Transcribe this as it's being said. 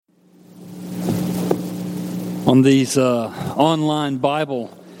on these online Bible,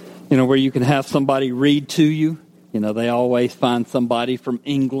 where you can have somebody read to you. They always find somebody from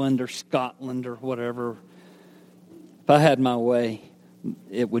England or Scotland or whatever. If I had my way,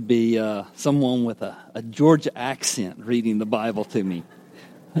 it would be someone with a Georgia accent reading the Bible to me.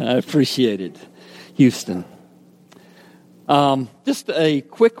 I appreciate it, Houston. Just a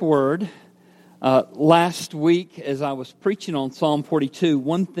quick word. Last week, as I was preaching on Psalm 42,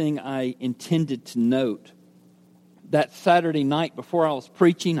 one thing I intended to note, that Saturday night before I was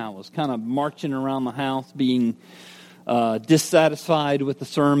preaching, I was kind of marching around the house being dissatisfied with the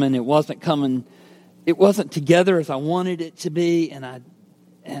sermon. It wasn't together as I wanted it to be, and I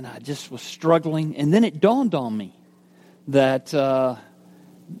just was struggling. And then it dawned on me that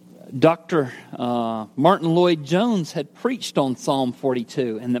Dr. Martin Lloyd-Jones had preached on Psalm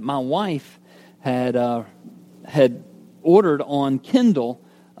 42, and that my wife had ordered on Kindle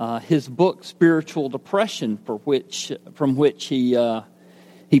his book Spiritual Depression, from which he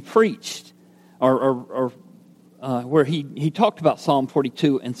preached, or where he talked about Psalm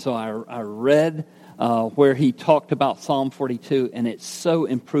 42, and so I read where he talked about Psalm 42, and it so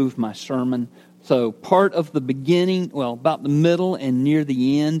improved my sermon. So part of the beginning, about the middle and near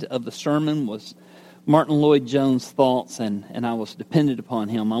the end of the sermon was Martin Lloyd-Jones' thoughts, and I was dependent upon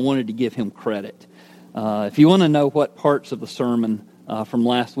him. I wanted to give him credit. If you want to know what parts of the sermon from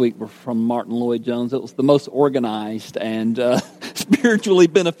last week were from Martin Lloyd-Jones, it was the most organized and spiritually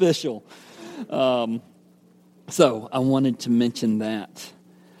beneficial. So I wanted to mention that.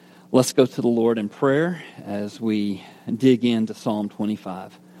 Let's go to the Lord in prayer as we dig into Psalm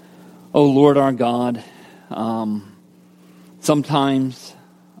 25. Oh, Lord our God, sometimes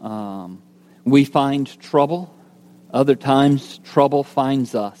we find trouble. Other times trouble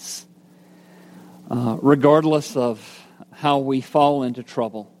finds us. Regardless of how we fall into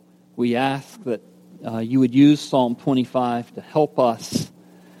trouble, we ask that you would use Psalm 25 to help us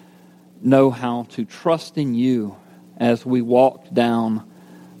know how to trust in you as we walk down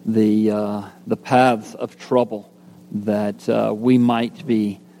the paths of trouble, that we might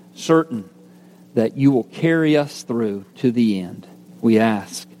be certain that you will carry us through to the end. We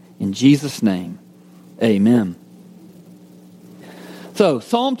ask in Jesus' name, amen. So,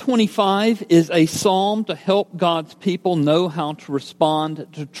 Psalm 25 is a psalm to help God's people know how to respond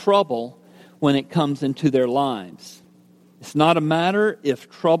to trouble when it comes into their lives. It's not a matter of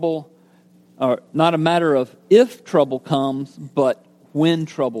if trouble comes, but when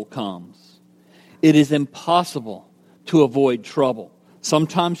trouble comes. It is impossible to avoid trouble.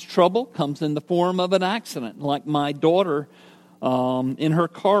 Sometimes trouble comes in the form of an accident, like my daughter in her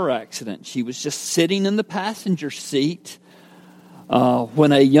car accident. She was just sitting in the passenger seat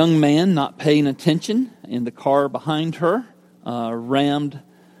when a young man, not paying attention in the car behind her, rammed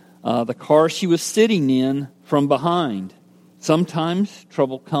the car she was sitting in from behind. Sometimes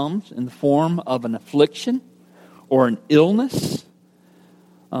trouble comes in the form of an affliction or an illness,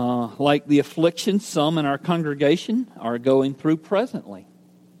 like the affliction some in our congregation are going through presently.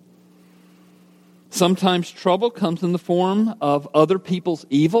 Sometimes trouble comes in the form of other people's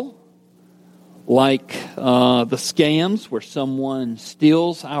evil, like the scams where someone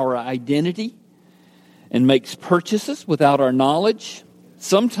steals our identity and makes purchases without our knowledge.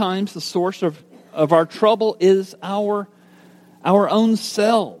 Sometimes the source of our trouble is our own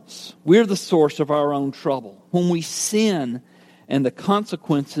selves. We're the source of our own trouble. When we sin and the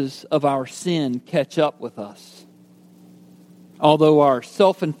consequences of our sin catch up with us. Although our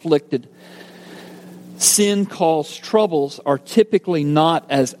self-inflicted sin-caused troubles are typically not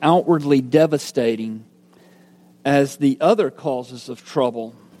as outwardly devastating as the other causes of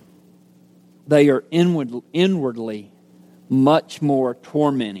trouble, they are inwardly much more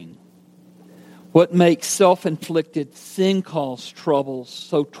tormenting. What makes self-inflicted sin-caused troubles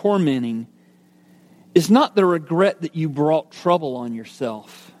so tormenting is not the regret that you brought trouble on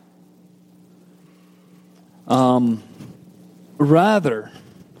yourself. Rather,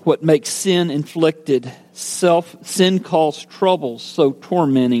 what makes sin-inflicted, sin-caused troubles so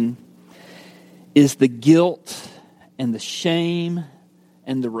tormenting is the guilt and the shame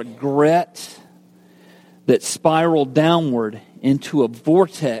and the regret that spiral downward into a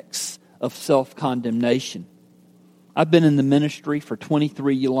vortex of self-condemnation. I've been in the ministry for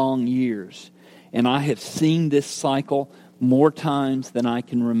 23 long years, and I have seen this cycle more times than I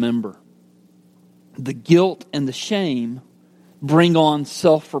can remember. The guilt and the shame bring on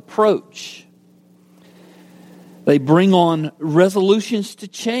self-reproach. They bring on resolutions to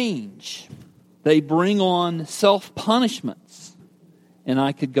change. They bring on self-punishments. And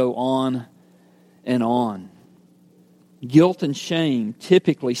I could go on and on. Guilt and shame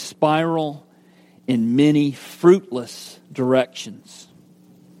typically spiral in many fruitless directions.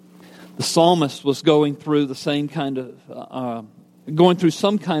 The psalmist was going through some kind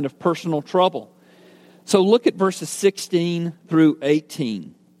of personal trouble. So look at verses 16 through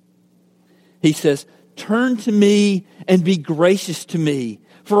 18. He says, "Turn to me and be gracious to me,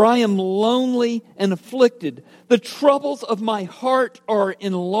 for I am lonely and afflicted. The troubles of my heart are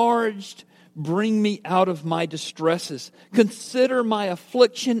enlarged. Bring me out of my distresses. Consider my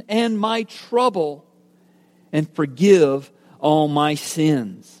affliction and my trouble, and forgive all my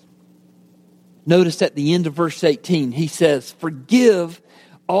sins." Notice at the end of verse 18, he says, "Forgive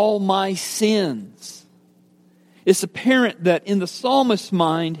all my sins." It's apparent that in the psalmist's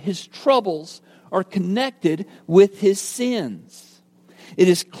mind, his troubles are connected with his sins. It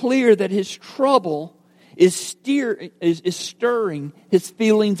is clear that his trouble is stirring his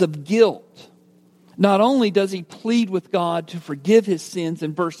feelings of guilt. Not only does he plead with God to forgive his sins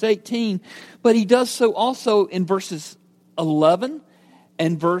in verse 18, but he does so also in verses 11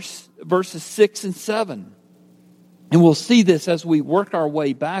 and verses 6 and 7. And we'll see this as we work our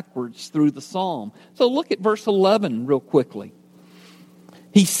way backwards through the psalm. So look at verse 11 real quickly.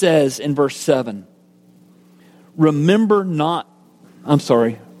 He says in verse 7, verse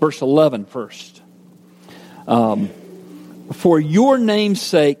 11 first. "For your name's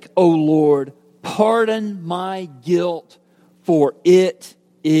sake, O Lord, pardon my guilt, for it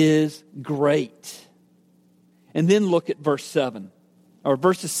is great." And then look at verses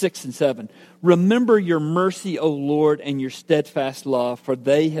 6 and 7. "Remember your mercy, O Lord, and your steadfast love, for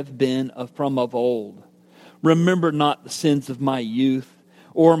they have been from of old. Remember not the sins of my youth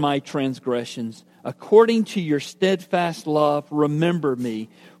or my transgressions. According to your steadfast love, remember me,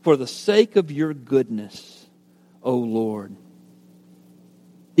 for the sake of your goodness, O Lord."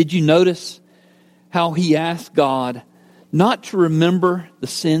 Did you notice how he asked God not to remember the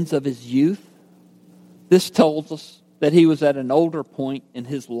sins of his youth? This tells us that he was at an older point in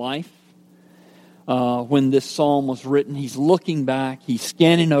his life when this psalm was written. He's looking back. He's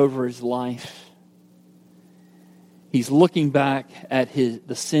scanning over his life. He's looking back at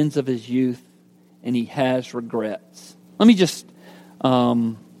the sins of his youth, and he has regrets. Let me just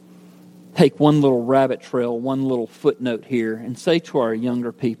take one little rabbit trail, one little footnote here, and say to our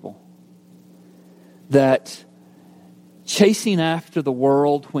younger people that chasing after the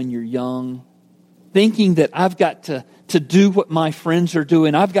world when you're young, thinking that I've got to do what my friends are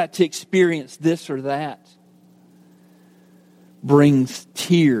doing, I've got to experience this or that, brings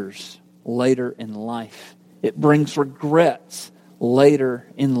tears later in life. It brings regrets later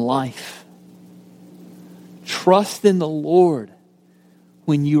in life. Trust in the Lord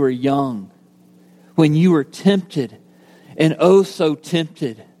when you are young, when you are tempted, and oh so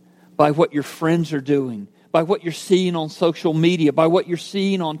tempted by what your friends are doing, by what you're seeing on social media, by what you're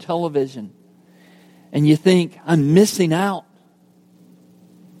seeing on television. And you think, I'm missing out.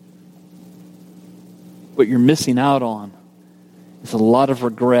 What you're missing out on is a lot of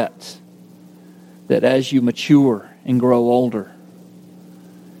regrets that as you mature and grow older,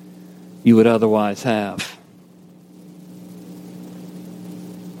 you would otherwise have.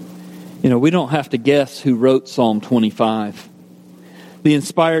 You know, we don't have to guess who wrote Psalm 25. The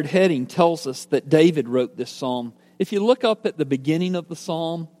inspired heading tells us that David wrote this psalm. If you look up at the beginning of the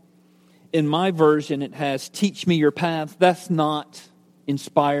psalm, in my version it has, "Teach me your paths." That's not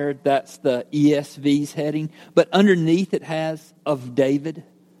inspired. That's the ESV's heading. But underneath it has, "of David."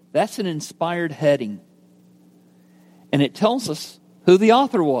 That's an inspired heading. And it tells us who the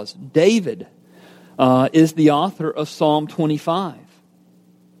author was. David is the author of Psalm 25.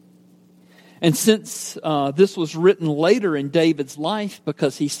 And since this was written later in David's life,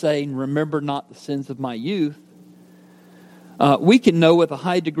 because he's saying, "Remember not the sins of my youth," we can know with a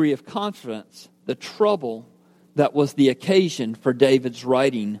high degree of confidence the trouble that was the occasion for David's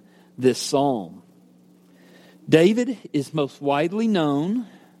writing this psalm. David is most widely known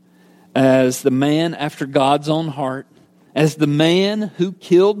as the man after God's own heart, as the man who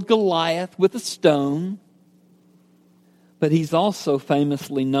killed Goliath with a stone. But he's also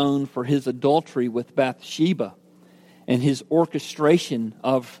famously known for his adultery with Bathsheba and his orchestration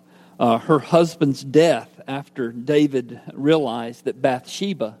of her husband's death after David realized that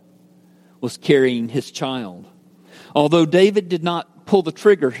Bathsheba was carrying his child. Although David did not pull the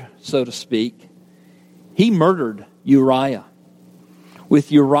trigger, so to speak, he murdered Uriah.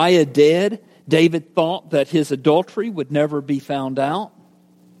 With Uriah dead, David thought that his adultery would never be found out,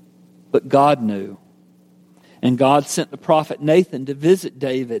 but God knew. And God sent the prophet Nathan to visit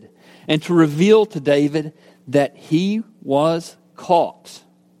David and to reveal to David that he was caught.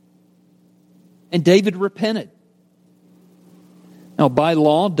 And David repented. Now, by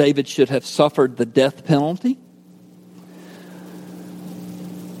law, David should have suffered the death penalty.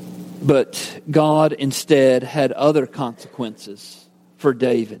 But God instead had other consequences for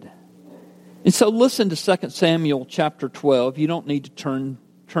David. And so listen to 2 Samuel chapter 12. You don't need to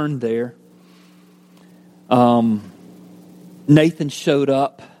turn there. Nathan showed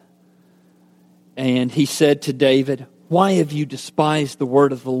up and he said to David, "Why have you despised the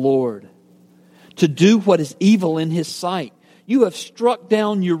word of the Lord, to do what is evil in his sight? You have struck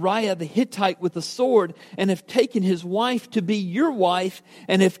down Uriah the Hittite with a sword, and have taken his wife to be your wife,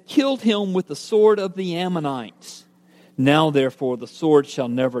 and have killed him with the sword of the Ammonites. Now therefore the sword shall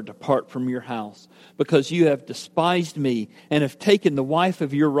never depart from your house, because you have despised me, and have taken the wife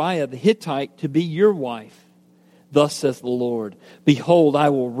of Uriah the Hittite to be your wife. Thus says the Lord, behold, I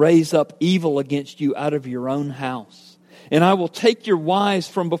will raise up evil against you out of your own house. And I will take your wives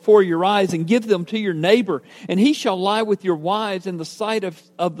from before your eyes and give them to your neighbor, and he shall lie with your wives in the sight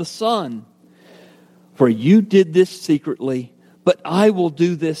of the sun. For you did this secretly, but I will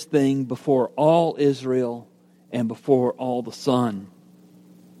do this thing before all Israel and before all the sun."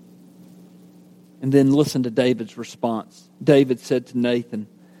 And then listen to David's response. David said to Nathan,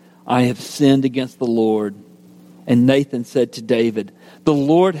 "I have sinned against the Lord." And Nathan said to David, "The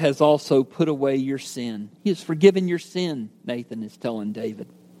Lord has also put away your sin." He has forgiven your sin, Nathan is telling David.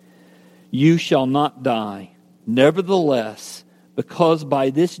 "You shall not die. Nevertheless, because by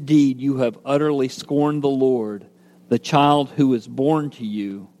this deed you have utterly scorned the Lord, the child who is born to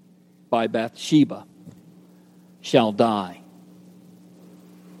you by Bathsheba shall die."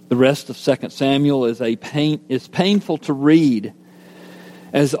 The rest of 2 Samuel is painful to read,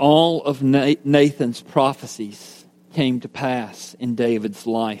 as all of Nathan's prophecies came to pass in David's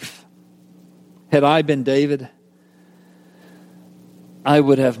life. Had I been David, I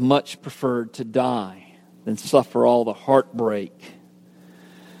would have much preferred to die than suffer all the heartbreak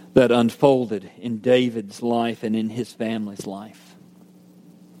that unfolded in David's life and in his family's life.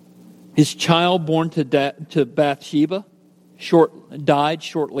 His child born to Bathsheba died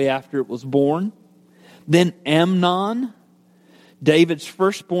shortly after it was born. Then Amnon, David's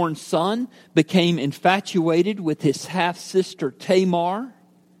firstborn son, became infatuated with his half-sister Tamar,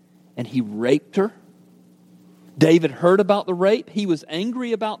 and he raped her. David heard about the rape. He was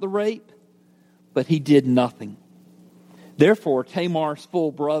angry about the rape, but he did nothing. Therefore, Tamar's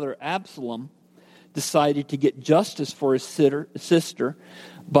full brother Absalom decided to get justice for his sister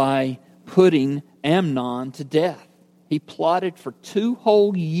by putting Amnon to death. He plotted for 2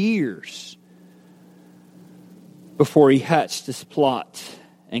 whole years before he hatched his plot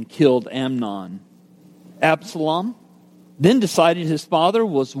and killed Amnon. Absalom then decided his father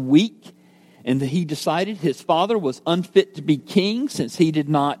was weak, and he decided his father was unfit to be king since he did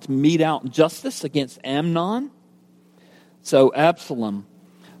not mete out justice against Amnon. So Absalom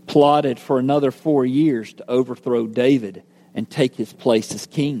plotted for another 4 years to overthrow David and take his place as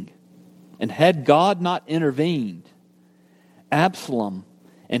king. And had God not intervened, Absalom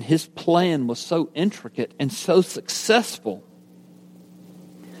and his plan was so intricate and so successful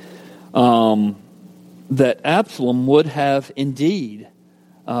that Absalom would have indeed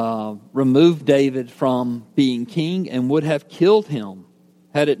removed David from being king and would have killed him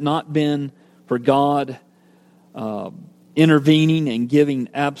had it not been for God intervening and giving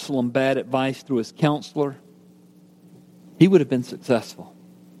Absalom bad advice through his counselor. He would have been successful.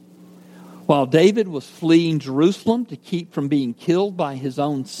 While David was fleeing Jerusalem to keep from being killed by his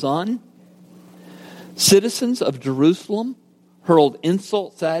own son, citizens of Jerusalem hurled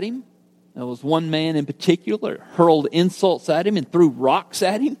insults at him. There was one man in particular hurled insults at him and threw rocks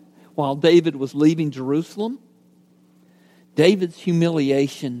at him while David was leaving Jerusalem. David's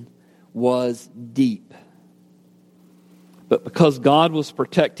humiliation was deep. But because God was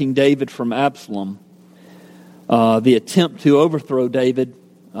protecting David from Absalom, the attempt to overthrow David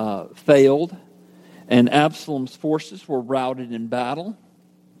failed, and Absalom's forces were routed in battle.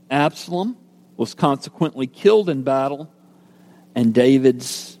 Absalom was consequently killed in battle, and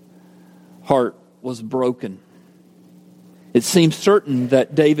David's heart was broken. It seems certain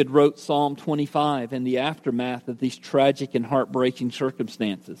that David wrote Psalm 25 in the aftermath of these tragic and heartbreaking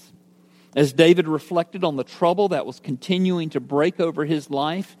circumstances. As David reflected on the trouble that was continuing to break over his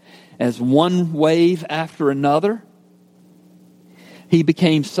life as one wave after another, he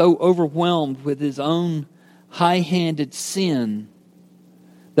became so overwhelmed with his own high-handed sin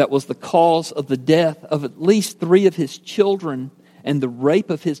that was the cause of the death of at least 3 of his children and the rape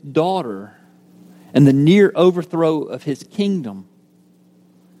of his daughter and the near overthrow of his kingdom,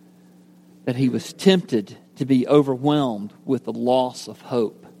 that he was tempted to be overwhelmed with the loss of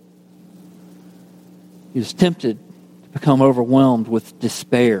hope. He was tempted to become overwhelmed with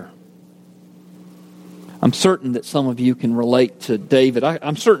despair. I'm certain that some of you can relate to David.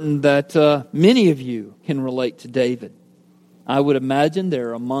 I'm certain that many of you can relate to David. I would imagine there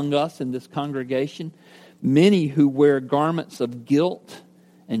are among us in this congregation many who wear garments of guilt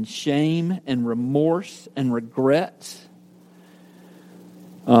and shame and remorse and regret.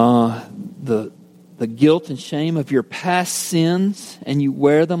 The guilt and shame of your past sins, and you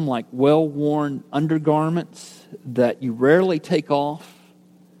wear them like well-worn undergarments that you rarely take off,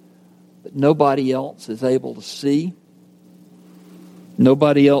 that nobody else is able to see.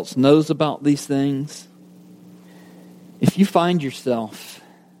 Nobody else knows about these things. If you find yourself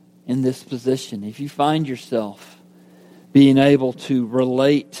in this position, if you find yourself being able to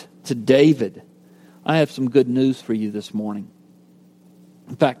relate to David, I have some good news for you this morning.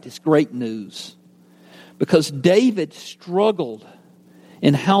 In fact, it's great news. Because David struggled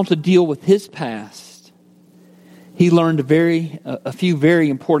in how to deal with his past. He learned a few very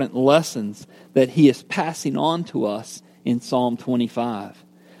important lessons that he is passing on to us in Psalm 25.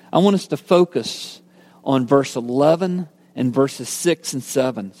 I want us to focus on verse 11 and verses 6 and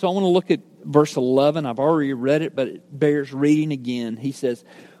 7. So I want to look at verse 11. I've already read it, but it bears reading again. He says,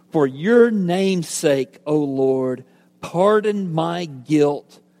 "For your name's sake, O Lord, pardon my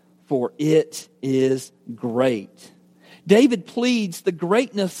guilt, for it is great." David pleads the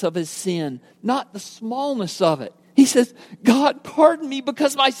greatness of his sin, not the smallness of it. He says, God, pardon me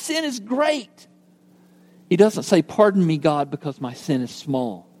because my sin is great. He doesn't say, pardon me, God, because my sin is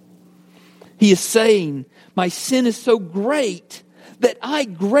small. He is saying, my sin is so great that I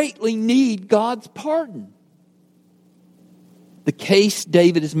greatly need God's pardon. The case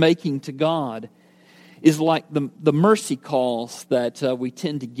David is making to God is like the mercy calls that we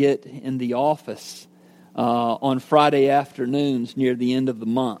tend to get in the office on Friday afternoons near the end of the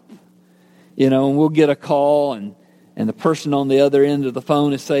month. You know, and we'll get a call and the person on the other end of the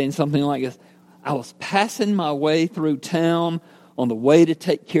phone is saying something like this: I was passing my way through town on the way to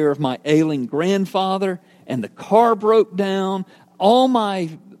take care of my ailing grandfather, and the car broke down. All my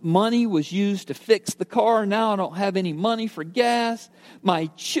money was used to fix the car. Now I don't have any money for gas. My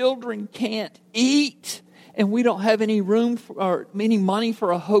children can't eat, and we don't have any room or any money for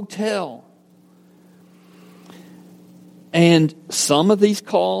a hotel. And some of these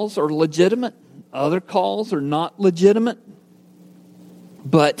calls are legitimate. Other calls are not legitimate.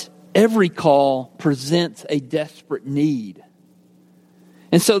 But every call presents a desperate need.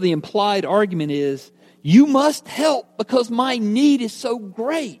 And so the implied argument is, you must help because my need is so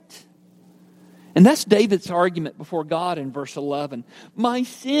great. And that's David's argument before God in verse 11. My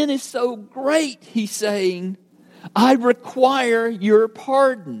sin is so great, he's saying, I require your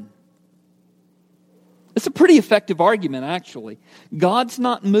pardon. It's a pretty effective argument, actually. God's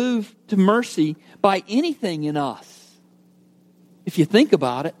not moved to mercy by anything in us. If you think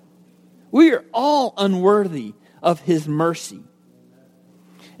about it, we are all unworthy of his mercy.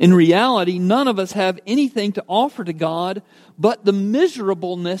 In reality, none of us have anything to offer to God but the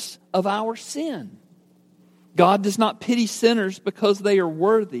miserableness of our sin. God does not pity sinners because they are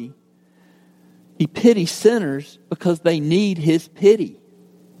worthy. He pities sinners because they need his pity.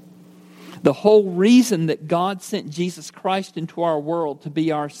 The whole reason that God sent Jesus Christ into our world to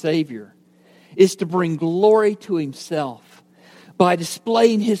be our Savior is to bring glory to himself by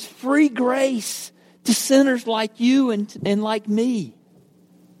displaying his free grace to sinners like you and like me.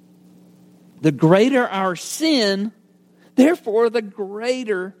 The greater our sin, therefore the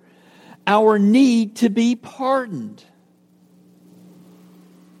greater our need to be pardoned.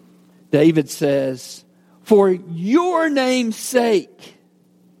 David says, for your name's sake,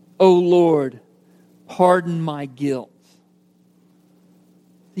 O Lord, pardon my guilt.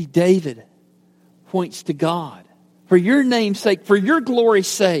 See, David points to God. For your name's sake, for your glory's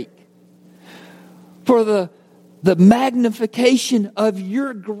sake, for the magnification of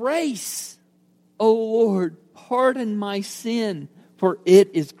your grace, O Lord, pardon my sin, for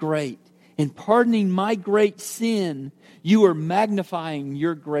it is great. In pardoning my great sin, you are magnifying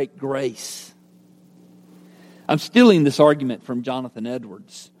your great grace. I'm stealing this argument from Jonathan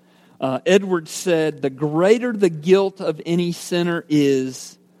Edwards. Edwards said, the greater the guilt of any sinner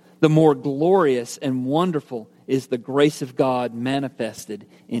is, the more glorious and wonderful is the grace of God manifested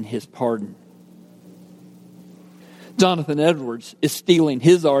in his pardon. Jonathan Edwards is stealing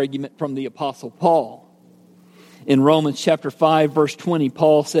his argument from the Apostle Paul. In Romans chapter 5, verse 20,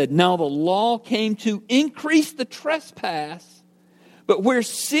 Paul said, now the law came to increase the trespass, but where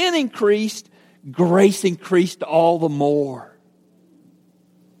sin increased, grace increased all the more.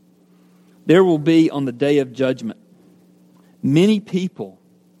 There will be on the day of judgment many people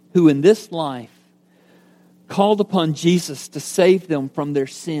who in this life called upon Jesus to save them from their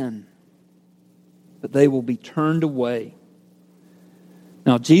sin, but they will be turned away.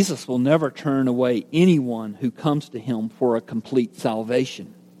 Now, Jesus will never turn away anyone who comes to Him for a complete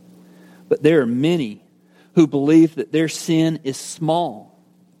salvation. But there are many who believe that their sin is small.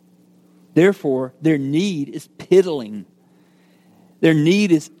 Therefore, their need is piddling. Their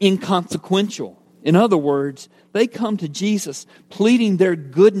need is inconsequential. In other words, they come to Jesus pleading their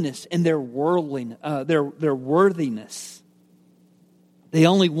goodness and their worthiness. They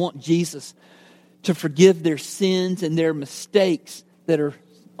only want Jesus to forgive their sins and their mistakes that are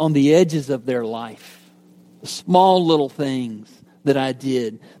on the edges of their life. The small little things that I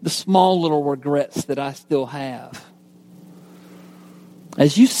did. The small little regrets that I still have.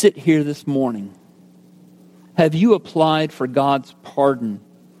 As you sit here this morning, have you applied for God's pardon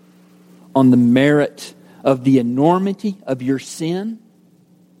on the merit of the enormity of your sin,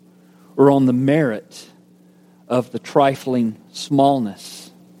 or on the merit of the trifling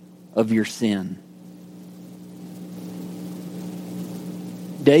smallness of your sin?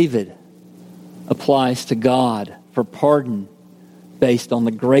 David applies to God for pardon based on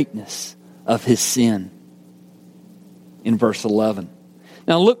the greatness of his sin in verse 11.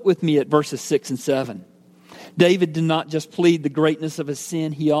 Now look with me at verses 6 and 7. David did not just plead the greatness of his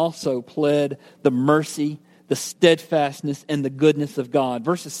sin, he also pled the mercy, the steadfastness, and the goodness of God.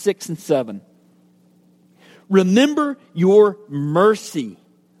 Verses 6 and 7. Remember your mercy,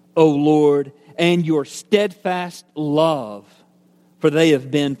 O Lord, and your steadfast love, for they have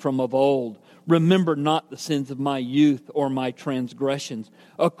been from of old. Remember not the sins of my youth or my transgressions.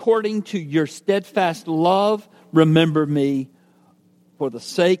 According to your steadfast love, remember me for the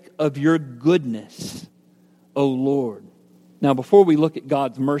sake of your goodness, O Lord. Now, before we look at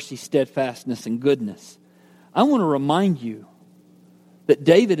God's mercy, steadfastness, and goodness, I want to remind you that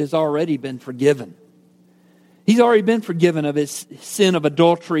David has already been forgiven. He's already been forgiven of his sin of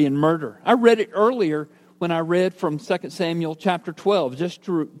adultery and murder. I read it earlier when I read from 2 Samuel chapter 12, just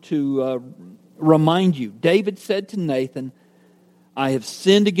to remind you. David said to Nathan, I have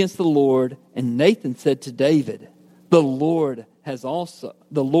sinned against the Lord. And Nathan said to David, the Lord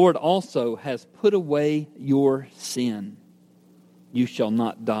also has put away your sin. You shall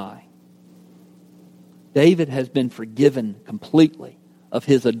not die. David has been forgiven completely of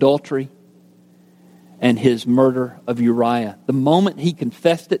his adultery and his murder of Uriah. The moment he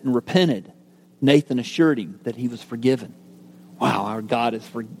confessed it and repented, Nathan assured him that he was forgiven. Wow, our God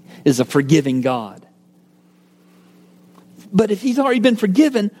is a forgiving God. But if he's already been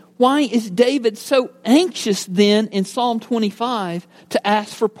forgiven, why is David so anxious then in Psalm 25 to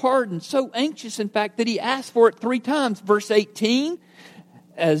ask for pardon? So anxious, in fact, that he asked for it 3 times. Verse 18,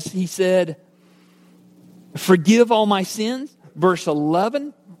 as he said, forgive all my sins. Verse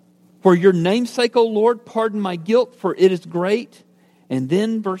 11, for your name's sake, O Lord, pardon my guilt, for it is great. And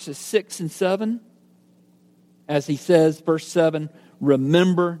then verses 6 and 7, as he says, verse 7,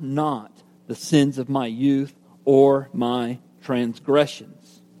 remember not the sins of my youth or my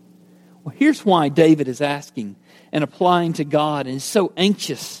transgressions. Well, here's why David is asking and applying to God and is so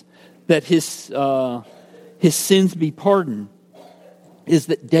anxious that his sins be pardoned, is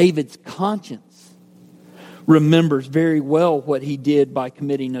that David's conscience remembers very well what he did by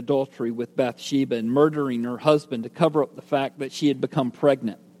committing adultery with Bathsheba and murdering her husband to cover up the fact that she had become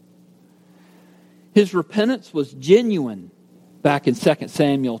pregnant. His repentance was genuine back in 2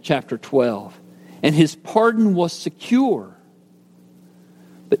 Samuel chapter 12, and his pardon was secure.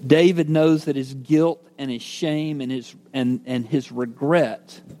 But David knows that his guilt and his shame and his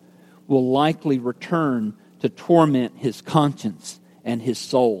regret will likely return to torment his conscience and his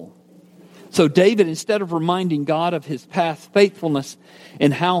soul. So David, instead of reminding God of his past faithfulness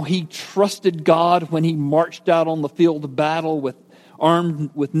and how he trusted God when he marched out on the field of battle armed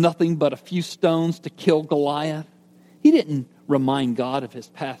with nothing but a few stones to kill Goliath, he didn't remind God of his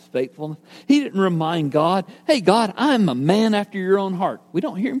past faithfulness. He didn't remind God, hey God, I'm a man after your own heart. We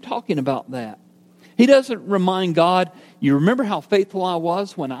don't hear him talking about that. He doesn't remind God, you remember how faithful I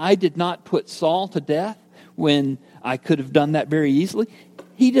was when I did not put Saul to death, when I could have done that very easily?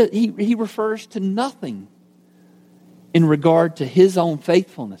 He refers to nothing in regard to his own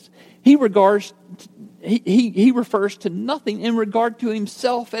faithfulness. He refers to nothing in regard to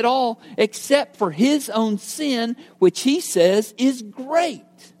himself at all, except for his own sin, which he says is great.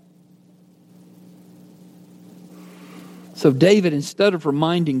 So David, instead of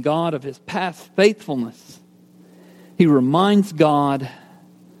reminding God of his past faithfulness, he reminds God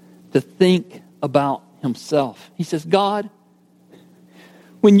to think about himself. He says, God,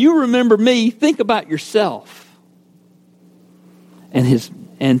 when you remember me, think about yourself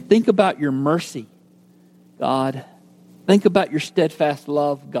and think about your mercy. God. Think about your steadfast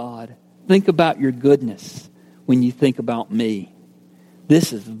love, God. Think about your goodness when you think about me.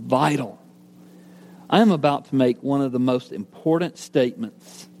 This is vital. I am about to make one of the most important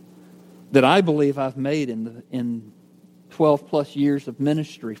statements that I believe I've made in 12 plus years of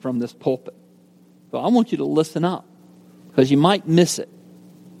ministry from this pulpit. So I want you to listen up, because you might miss it.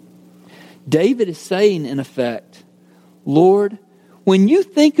 David is saying, in effect, Lord, when you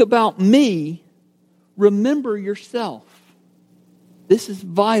think about me, remember yourself. This is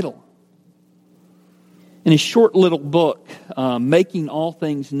vital. In his short little book, Making All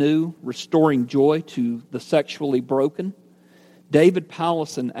Things New, Restoring Joy to the Sexually Broken, David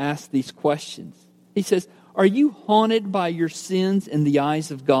Powlison asked these questions. He says, are you haunted by your sins in the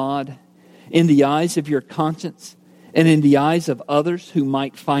eyes of God, in the eyes of your conscience, and in the eyes of others who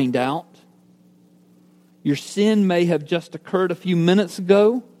might find out? Your sin may have just occurred a few minutes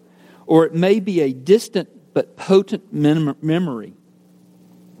ago, or it may be a distant but potent memory.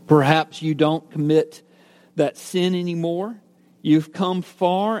 Perhaps you don't commit that sin anymore. You've come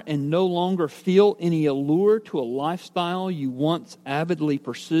far and no longer feel any allure to a lifestyle you once avidly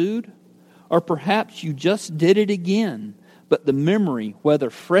pursued. Or perhaps you just did it again, but the memory, whether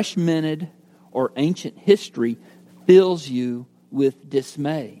fresh minted or ancient history, fills you with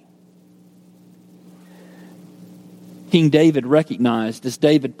dismay. King David recognized, as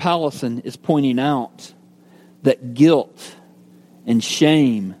David Powlison is pointing out, that guilt and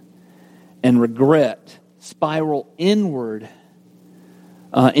shame and regret spiral inward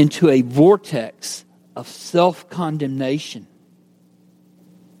into a vortex of self-condemnation,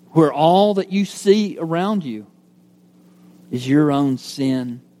 where all that you see around you is your own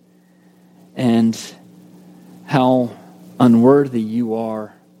sin and how unworthy you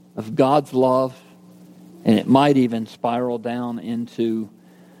are of God's love. And it might even spiral down into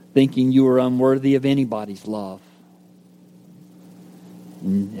thinking you are unworthy of anybody's love.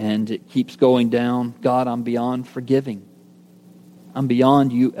 And it keeps going down. God, I'm beyond forgiving. I'm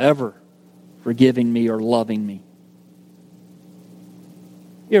beyond you ever forgiving me or loving me.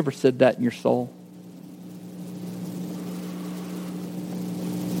 You ever said that in your soul?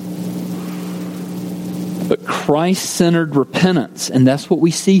 But Christ-centered repentance, and that's what we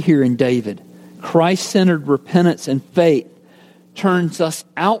see here in David. Christ-centered repentance and faith turns us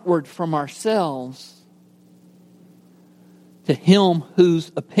outward from ourselves to Him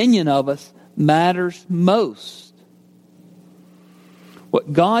whose opinion of us matters most.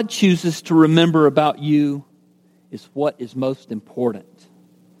 What God chooses to remember about you is what is most important.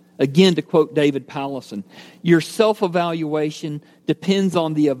 Again, to quote David Powlison, your self-evaluation depends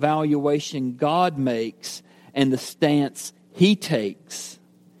on the evaluation God makes and the stance He takes.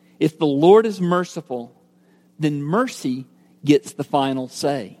 If the Lord is merciful, then mercy gets the final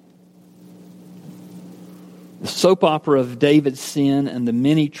say. The soap opera of David's sin and the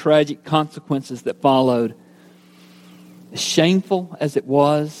many tragic consequences that followed, as shameful as it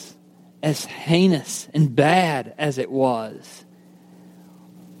was, as heinous and bad as it was,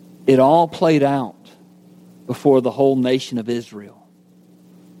 it all played out before the whole nation of Israel.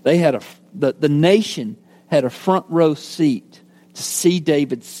 They had the nation had a front row seat to see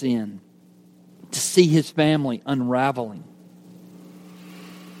David's sin, to see his family unraveling,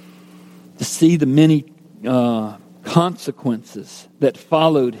 to see the many consequences that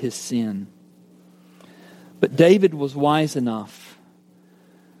followed his sin. But David was wise enough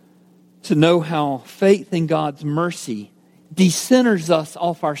to know how faith in God's mercy decenters us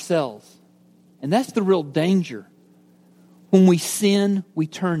off ourselves. And that's the real danger. When we sin, we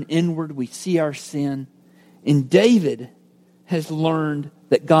turn inward, we see our sin. And David has learned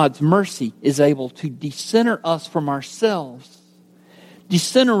that God's mercy is able to decenter us from ourselves,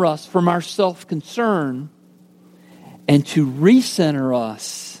 decenter us from our self-concern, and to recenter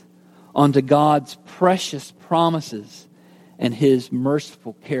us onto God's precious promises and His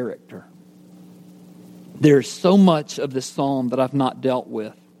merciful character. There's so much of this psalm that I've not dealt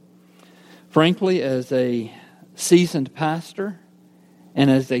with. Frankly, as a seasoned pastor and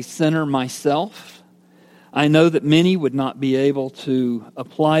as a sinner myself, I know that many would not be able to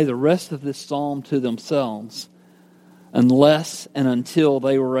apply the rest of this psalm to themselves unless and until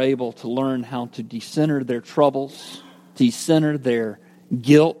they were able to learn how to decenter their troubles, decenter their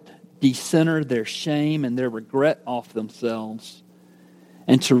guilt, decenter their shame and their regret off themselves,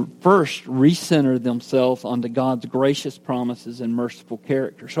 and to first recenter themselves onto God's gracious promises and merciful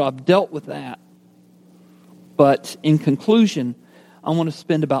character. So I've dealt with that. But in conclusion, I want to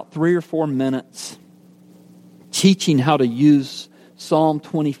spend about 3 or 4 minutes teaching how to use Psalm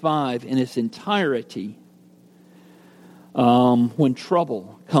 25 in its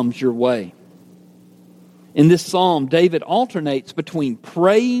In this psalm, David alternates between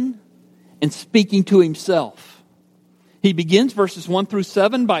praying and speaking to himself. He begins verses 1 through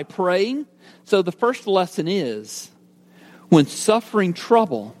 7 by praying. So the first lesson is, when suffering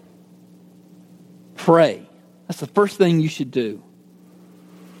trouble, pray. That's the first thing you should do.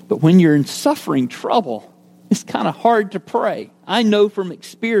 But when you're in suffering trouble, it's kind of hard to pray. I know from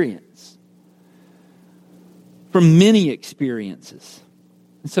experience, from many experiences.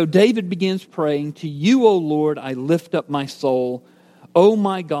 And so David begins praying, "To you, O Lord, I lift up my soul. O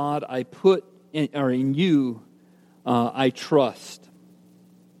my God, in you I trust."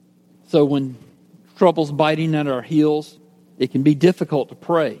 So when trouble's biting at our heels, it can be difficult to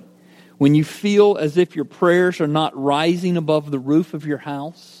pray. When you feel as if your prayers are not rising above the roof of your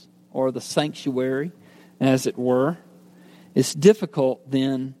house or the sanctuary, as it were, it's difficult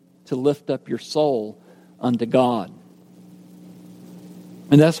then to lift up your soul unto God.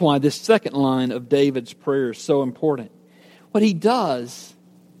 And that's why this second line of David's prayer is so important. What he does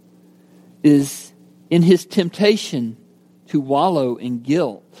is, in his temptation to wallow in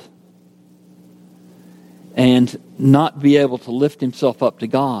guilt and not be able to lift himself up to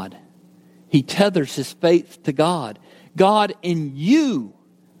God, he tethers his faith to God. God, in you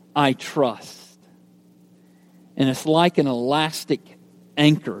I trust. And it's like an elastic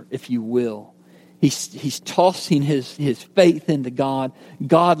anchor, if you will. He's tossing his faith into God.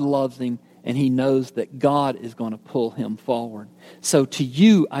 God loves him, and he knows that God is going to pull him forward. So to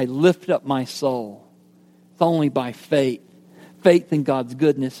you I lift up my soul. It's only by faith. Faith in God's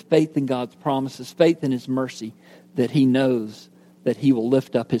goodness, faith in God's promises, faith in his mercy, that he knows that he will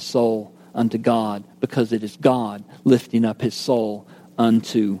lift up his soul unto God, because it is God lifting up his soul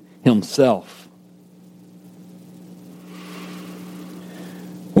unto himself.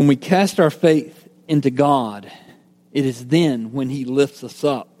 When we cast our faith into God, it is then when he lifts us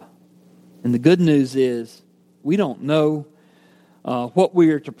up. And the good news is, we don't know what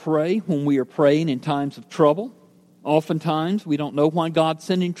we are to pray when we are praying in times of trouble. Oftentimes, we don't know why God's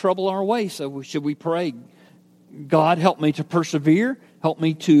sending trouble our way. So should we pray, God, help me to persevere. Help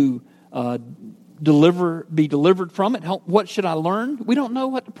me to be delivered from it. What should I learn? We don't know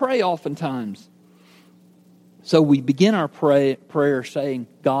what to pray oftentimes. So we begin our prayer saying,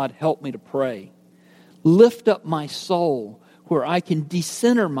 God, help me to pray. Lift up my soul where I can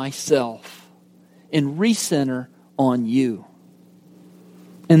decenter myself and recenter on you.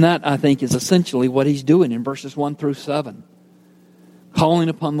 And that, I think, is essentially what he's doing in verses 1 through 7. Calling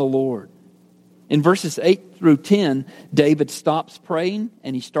upon the Lord. In verses 8 through 10, David stops praying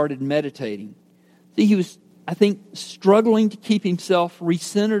and he started meditating. See, he was, I think, struggling to keep himself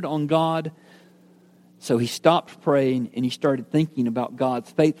recentered on God. So he stopped praying and he started thinking about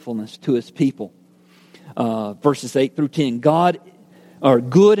God's faithfulness to his people. Verses 8 through 10.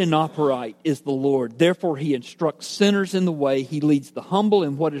 Good and upright is the Lord. Therefore he instructs sinners in the way. He leads the humble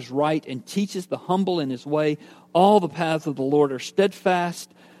in what is right and teaches the humble in his way. All the paths of the Lord are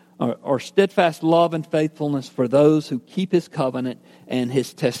steadfast love and faithfulness for those who keep his covenant and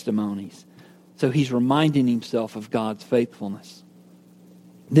his testimonies. So he's reminding himself of God's faithfulness.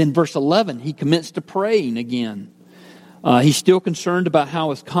 Then verse 11, he commits to praying again. He's still concerned about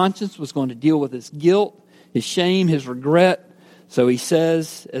how his conscience was going to deal with his guilt, his shame, his regret. So he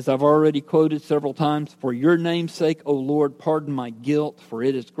says, as I've already quoted several times, "For your name's sake, O Lord, pardon my guilt, for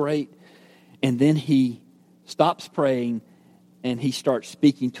it is great." And then he stops praying and he starts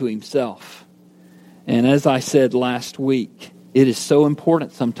speaking to himself. And as I said last week, it is so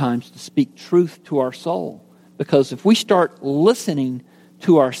important sometimes to speak truth to our soul. Because if we start listening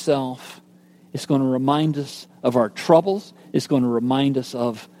to ourselves, it's going to remind us of our troubles. It's going to remind us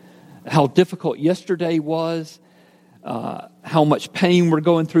of how difficult yesterday was, how much pain we're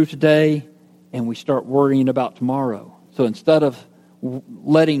going through today, and we start worrying about tomorrow. So instead of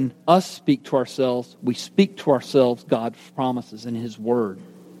letting us speak to ourselves, we speak to ourselves God's promises in his word.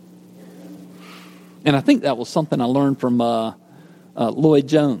 And I think that was something I learned from Lloyd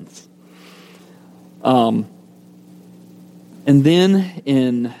Jones. And then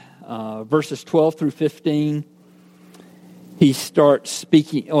in verses 12 through 15, he starts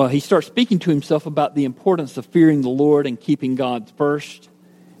speaking to himself about the importance of fearing the Lord and keeping God first.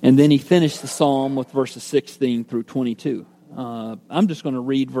 And then he finished the psalm with verses 16 through 22. I'm just going to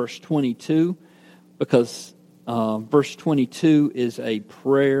read verse 22 because verse 22 is a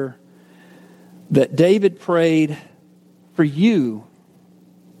prayer that David prayed for you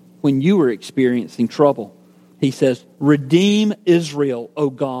when you were experiencing trouble. He says, "Redeem Israel, O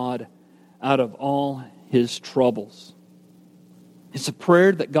God, out of all his troubles." It's a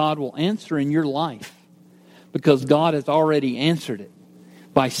prayer that God will answer in your life because God has already answered it.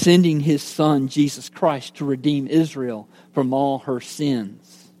 by sending His Son, Jesus Christ, to redeem Israel from all her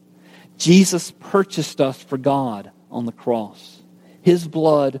sins. Jesus purchased us for God on the cross. His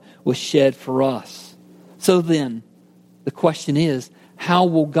blood was shed for us. So then, the question is, how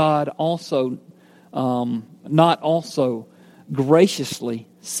will God not also graciously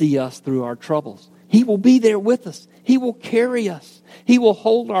see us through our troubles? He will be there with us. He will carry us. He will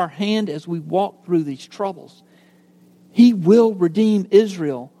hold our hand as we walk through these troubles. He will redeem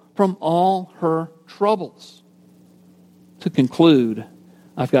Israel from all her troubles. To conclude,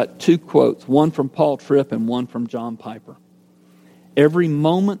 I've got two quotes, one from Paul Tripp and one from John Piper. Every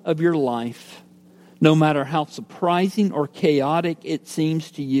moment of your life, no matter how surprising or chaotic it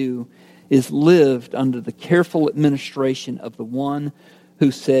seems to you, is lived under the careful administration of the one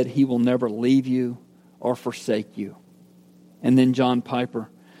who said He will never leave you or forsake you. And then John Piper,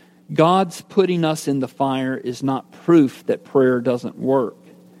 God's putting us in the fire is not proof that prayer doesn't work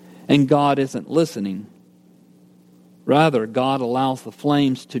and God isn't listening. Rather, God allows the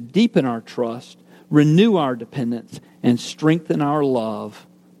flames to deepen our trust, renew our dependence, and strengthen our love.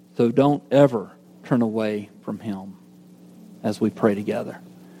 So don't ever turn away from Him as we pray together.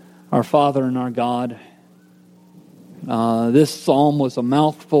 Our Father and our God, this psalm was a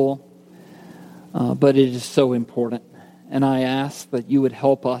mouthful, but it is so important. And I ask that you would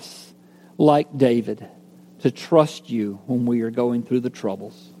help us, like David, to trust you when we are going through the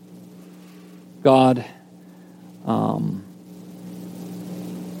troubles. God, our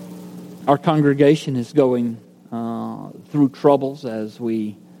congregation is going through troubles as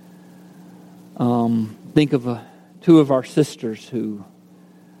we think of two of our sisters who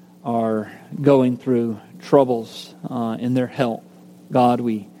are going through troubles in their health. God,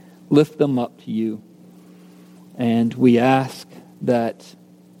 we lift them up to you, and we ask that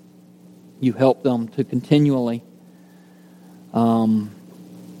you help them to continually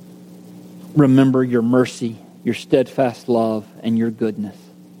remember your mercy, your steadfast love, and your goodness.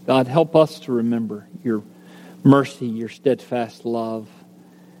 God, help us to remember your mercy, your steadfast love,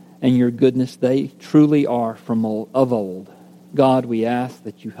 and your goodness. They truly are of old. God, we ask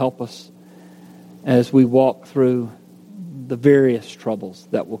that you help us as we walk through the various troubles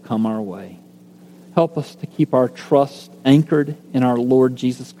that will come our way. Help us to keep our trust anchored in our Lord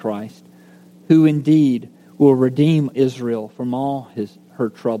Jesus Christ, who indeed will redeem Israel from all her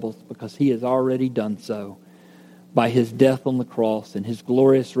troubles, because He has already done so by His death on the cross and His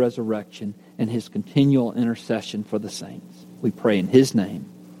glorious resurrection and His continual intercession for the saints. We pray in His name.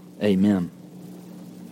 Amen.